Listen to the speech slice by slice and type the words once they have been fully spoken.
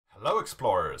Hello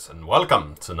explorers and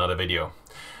welcome to another video.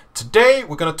 Today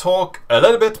we're going to talk a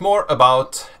little bit more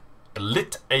about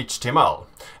lit HTML,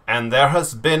 and there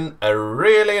has been a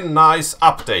really nice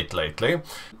update lately.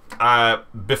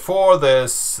 Before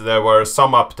this there were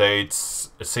some updates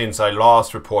since I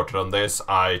last reported on this.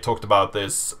 I talked about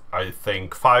this I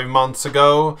think 5 months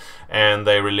ago, and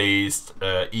they released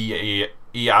EI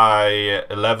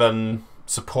 11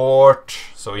 support,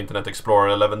 so Internet Explorer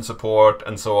 11 support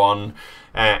and so on,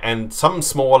 and some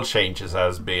small changes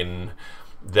has been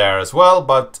there as well,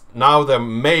 but now they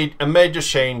made a major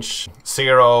change.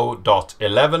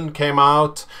 0.11 came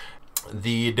out.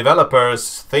 The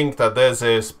developers think that this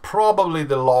is probably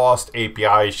the last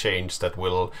API change that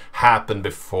will happen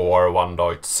before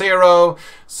 1.0,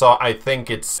 so I think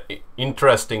it's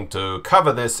interesting to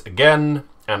cover this again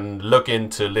and look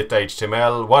into lit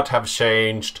HTML, what have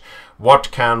changed,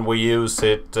 what can we use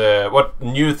it, what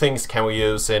new things can we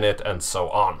use in it, and so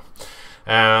on.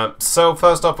 So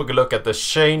first off, we can look at the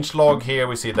change log here.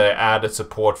 We see they added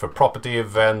support for property,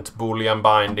 event, boolean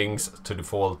bindings to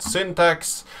default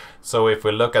syntax. So if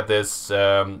we look at this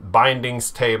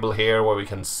bindings table here, where we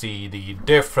can see the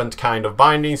different kind of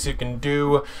bindings you can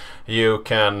do, you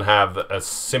can have a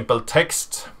simple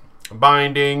text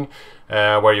binding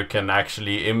where you can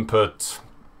actually input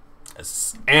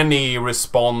any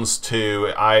response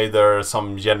to either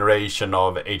some generation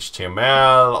of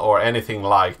HTML or anything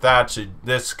like that. So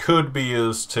this could be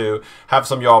used to have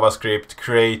some JavaScript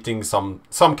creating some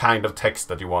kind of text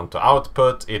that you want to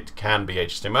output. It can be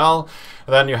HTML.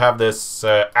 And then you have this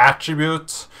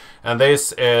attribute, and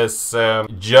this is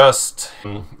just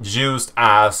used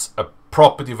as a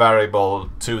property variable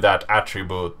to that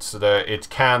attribute. So it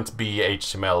can't be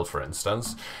HTML, for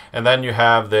instance. And then you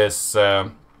have this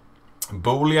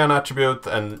Boolean attribute,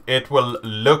 and it will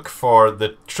look for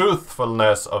the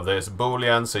truthfulness of this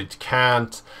Boolean, so it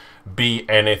can't be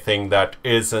anything that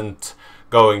isn't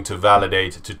going to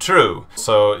validate to true.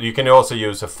 So you can also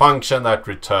use a function that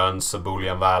returns a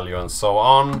Boolean value and so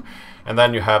on. And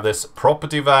then you have this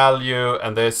property value,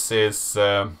 and this is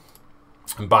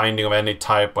binding of any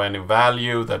type or any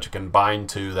value that you can bind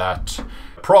to that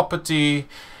property.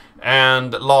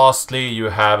 And lastly, you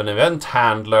have an event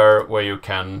handler where you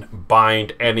can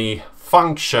bind any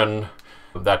function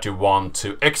that you want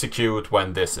to execute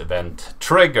when this event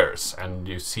triggers. And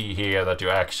you see here that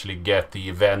you actually get the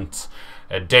event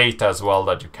data as well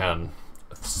that you can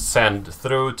send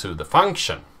through to the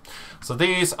function. So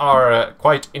these are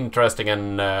quite interesting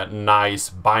and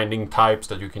nice binding types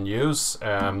that you can use.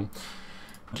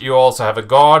 You also have a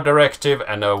guard directive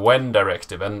and a when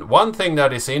directive, and one thing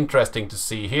that is interesting to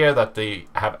see here that they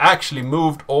have actually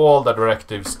moved all the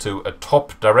directives to a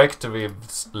top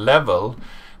directives level.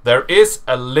 There is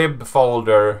a lib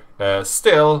folder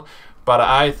still, but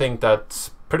I think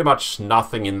that pretty much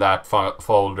nothing in that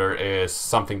folder is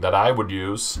something that I would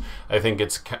use. I think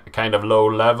it's kind of low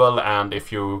level, and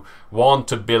if you want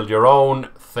to build your own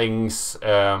things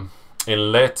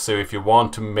in lit, so if you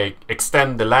want to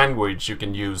extend the language, you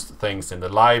can use things in the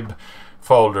lib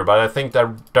folder, but I think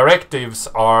that directives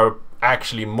are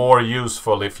actually more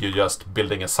useful if you're just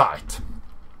building a site.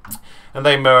 And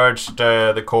they merged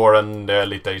the core and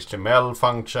lit HTML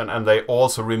function, and they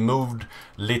also removed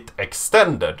lit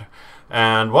extended.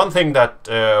 And one thing that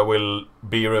will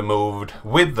be removed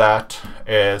with that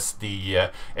is the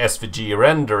SVG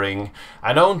rendering.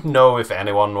 I don't know if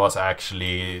anyone was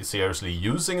actually seriously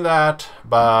using that,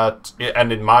 but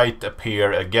it might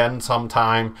appear again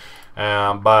sometime.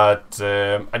 But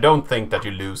I don't think that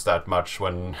you lose that much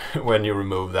when you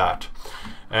remove that.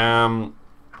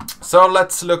 So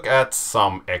let's look at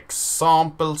some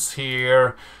examples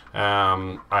here.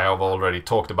 I have already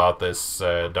talked about this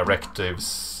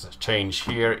directives change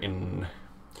here in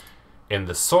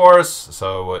the source.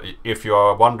 So if you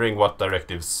are wondering what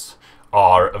directives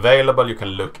are available, you can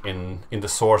look in the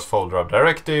source folder of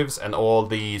directives, and all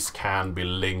these can be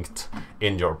linked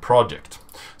in your project.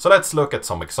 So let's look at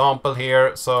some example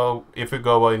here. So if we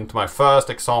go into my first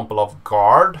example of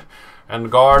guard,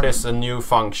 and guard is a new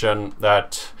function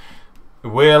that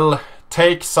will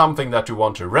take something that you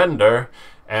want to render,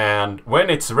 and when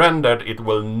it's rendered, it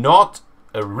will not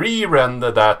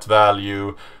re-render that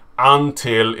value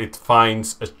until it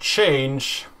finds a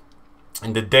change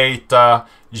in the data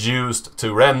used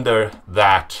to render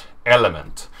that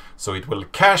element. So it will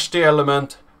cache the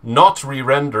element, not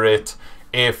re-render it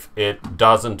if it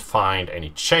doesn't find any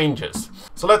changes.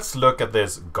 So let's look at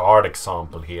this guard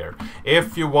example here.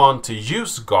 If you want to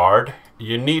use guard,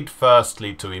 you need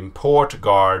firstly to import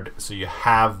guard so you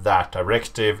have that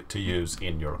directive to use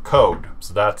in your code.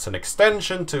 So that's an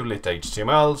extension to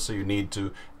lit.html, so you need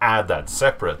to add that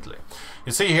separately.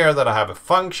 You see here that I have a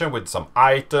function with some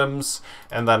items,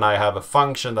 and then I have a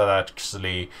function that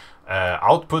actually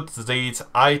outputs these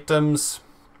items.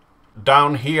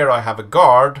 Down here I have a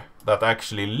guard that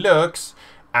actually looks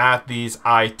at these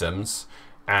items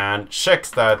and checks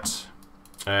that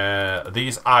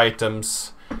these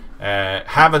items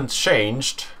haven't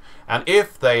changed, and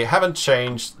if they haven't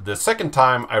changed the second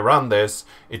time I run this,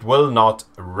 it will not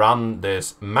run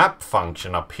this map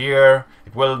function up here.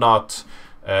 It will not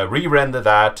re-render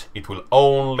that. It will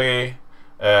only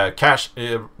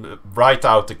write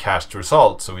out the cached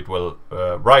result, so it will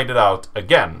write it out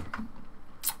again,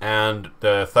 and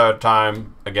the third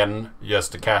time again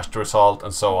just the cached result,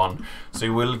 and so on. So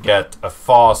you will get a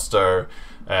faster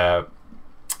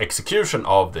execution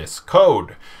of this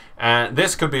code. And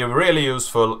this could be really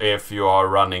useful if you are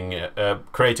running,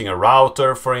 creating a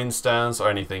router, for instance, or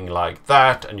anything like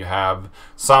that, and you have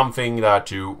something that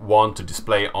you want to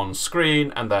display on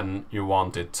screen, and then you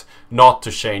want it not to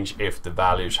change if the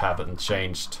values haven't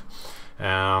changed.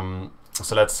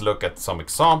 So let's look at some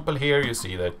example here. You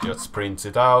see that it just prints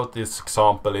it out. This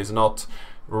example is not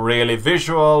really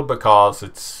visual because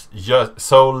it's just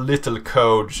so little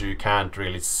code, so you can't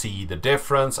really see the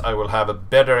difference. I will have a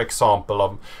better example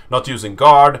of not using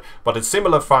guard, but a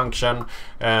similar function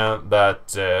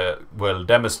that will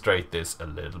demonstrate this a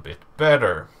little bit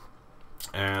better.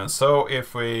 So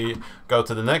if we go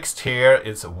to the next here,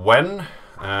 it's when.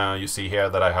 You see here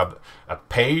that I have a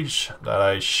page that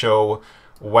I show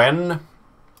when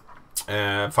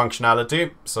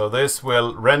functionality. So this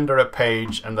will render a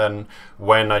page, and then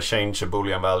when I change a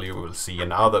boolean value we'll see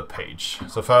another page.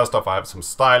 So first off, I have some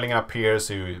styling up here,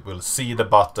 so you will see the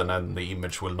button and the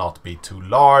image will not be too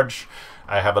large.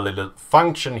 I have a little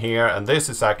function here, and this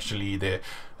is actually the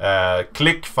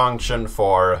click function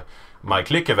for my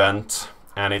click event,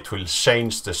 and it will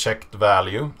change the checked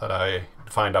value that I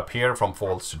find up here from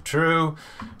false to true,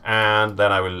 and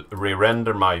then I will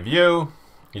re-render my view.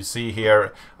 You see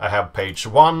here I have page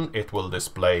 1. It will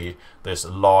display this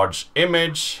large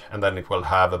image, and then it will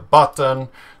have a button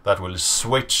that will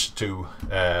switch to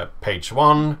page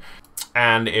 1.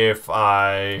 And if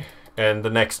and the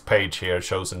next page here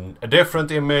shows a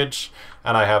different image,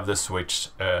 and I have the switch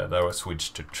that was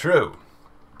switched to true.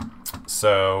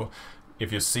 So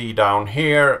if you see down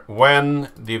here, when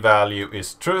the value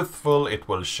is truthful, it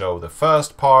will show the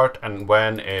first part, and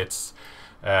when it's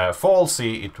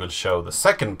falsy, it will show the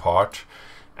second part.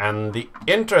 And the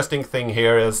interesting thing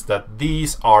here is that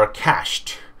these are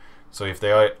cached. So if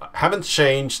they haven't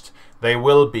changed, they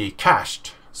will be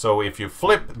cached. So if you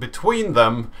flip between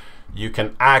them, you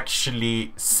can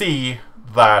actually see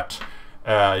that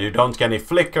you don't get any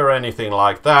flicker or anything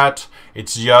like that.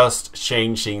 It's just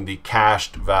changing the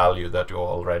cached value that you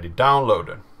already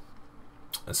downloaded.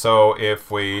 So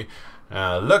if we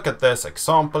look at this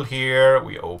example here,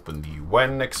 we open the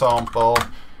when example,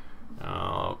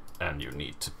 and you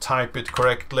need to type it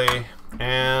correctly.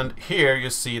 And here you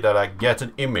see that I get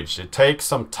an image. It takes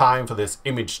some time for this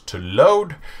image to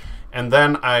load, and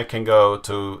then I can go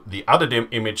to the other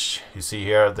image. You see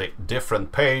here the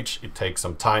different page. It takes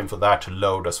some time for that to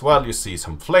load as well. You see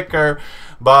some flicker,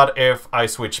 but if I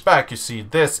switch back, you see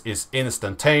this is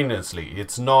instantaneously.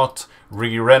 It's not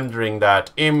re-rendering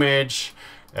that image.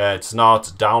 It's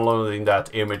not downloading that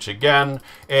image again.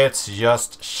 It's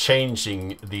just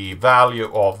changing the value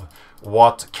of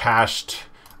what cached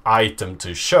item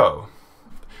to show.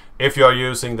 If you're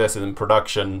using this in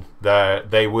production,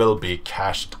 they will be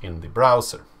cached in the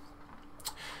browser.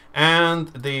 And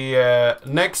the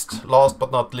next, last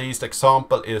but not least,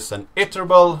 example is an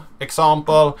iterable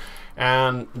example.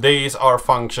 And these are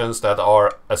functions that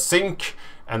are async,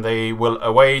 and they will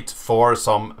await for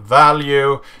some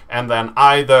value and then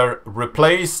either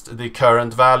replace the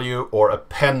current value or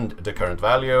append the current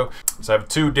value. So I have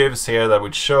two divs here that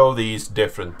would show these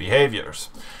different behaviors.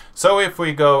 So if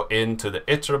we go into the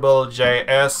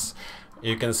iterable.js,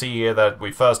 you can see here that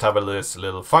we first have this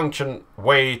little function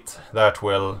wait that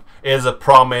is a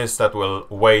promise that will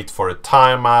wait for a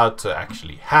timeout to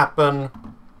actually happen.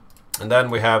 And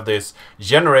then we have this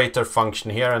generator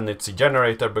function here, and it's a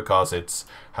generator because it's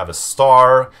have a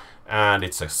star and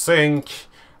it's async,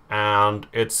 and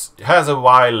it has a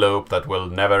while loop that will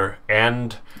never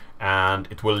end, and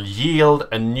it will yield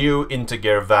a new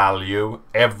integer value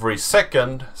every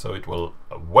second. So it will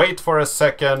wait for a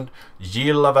second,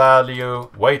 yield a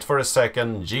value, wait for a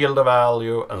second, yield a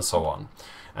value, and so on.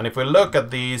 And if we look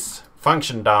at these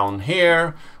function down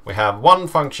here, we have one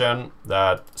function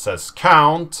that says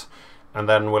count, and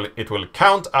then it will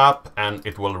count up and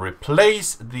it will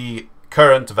replace the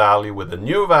current value with a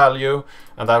new value,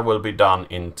 and that will be done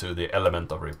into the element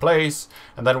of replace.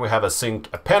 And then we have a sync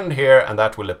append here, and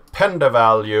that will append a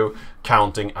value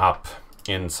counting up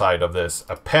inside of this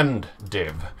append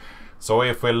div. So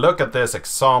if we look at this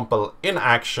example in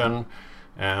action,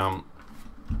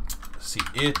 see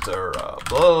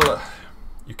iterable,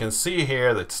 you can see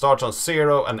here that it starts on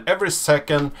 0, and every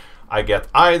second I get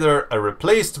either a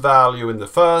replaced value in the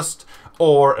first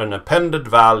or an appended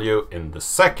value in the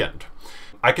second.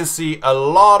 I can see a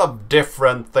lot of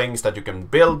different things that you can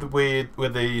build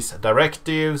with these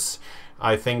directives.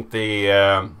 I think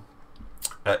the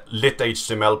lit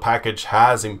HTML package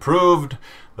has improved.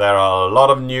 There are a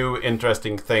lot of new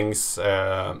interesting things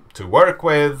to work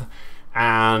with,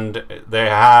 and they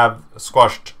have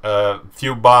squashed a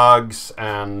few bugs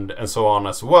and so on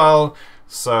as well.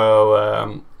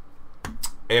 So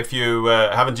if you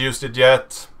haven't used it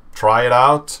yet, try it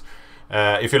out.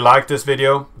 If you like this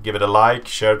video, give it a like,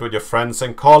 share it with your friends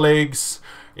and colleagues.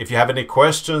 If you have any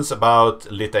questions about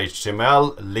lit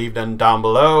HTML, leave them down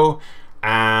below.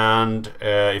 And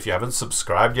if you haven't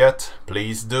subscribed yet,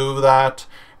 please do that.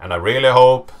 And I really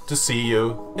hope to see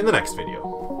you in the next video.